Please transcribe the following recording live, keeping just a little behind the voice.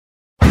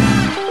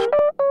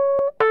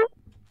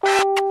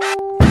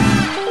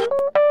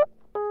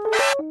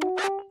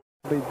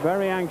be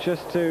very anxious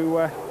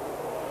to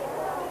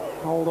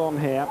hold on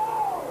here.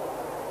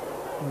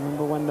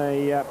 Remember when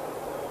they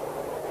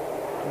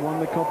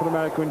won the Copa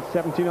América in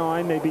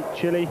 '79, they beat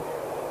Chile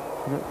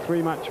in that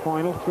three-match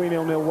final,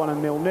 3-0, 0-1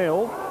 and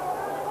 0-0.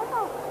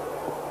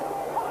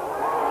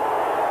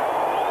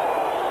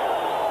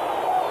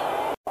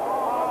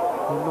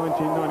 In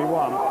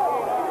 1991.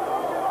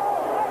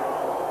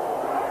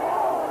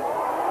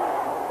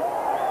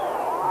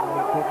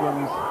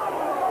 Problems.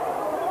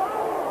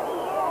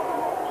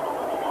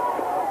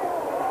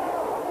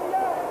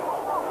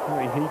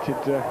 Very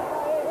heated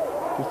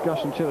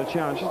discussion to the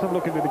challenge. Just have a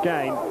look at it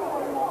again.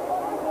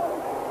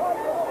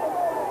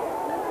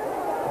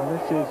 And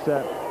this is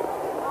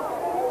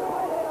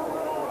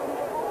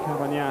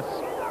Cabañas.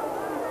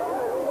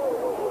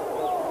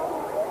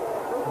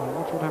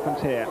 Watch what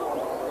happens here.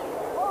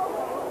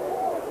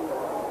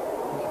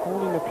 He's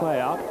holding the play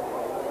up.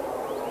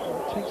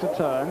 Takes a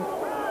turn.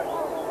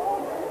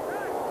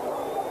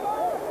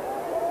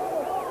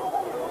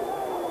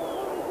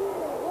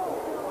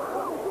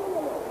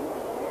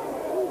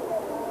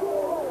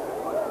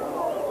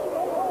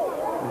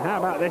 How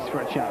about this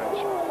for a challenge?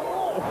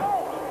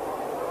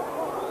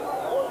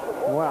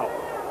 Well.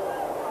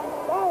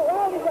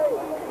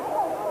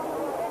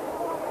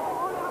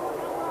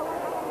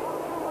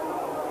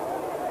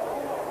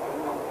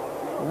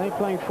 Are they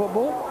playing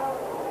football?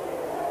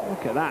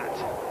 Look at that.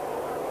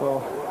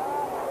 Well,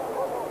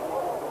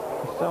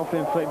 a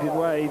self-inflicted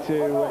way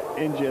to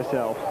injure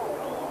yourself.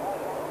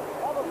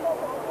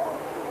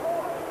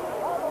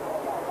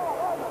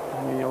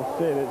 And you'll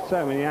see it at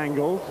so many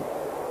angles.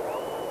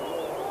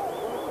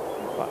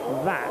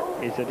 But that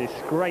is a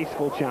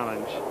disgraceful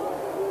challenge.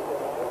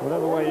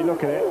 Whatever way you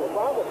look at it.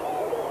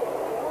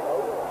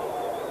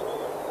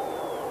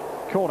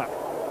 Corner.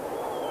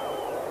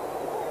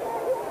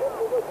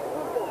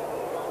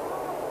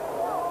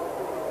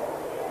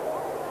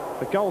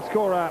 The goal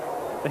scorer,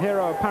 the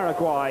hero of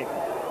Paraguay,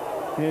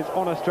 is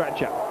on a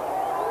stretcher.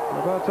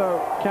 Roberto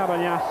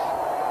Cabañas.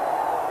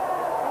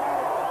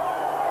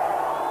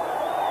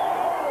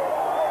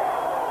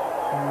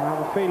 I have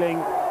a feeling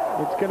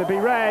it's going to be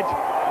red.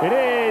 It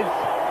is.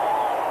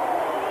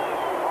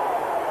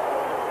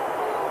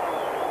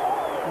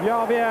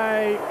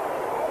 Javier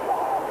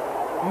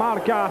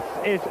Margas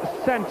is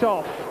sent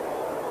off.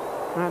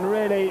 And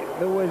really,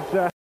 there was...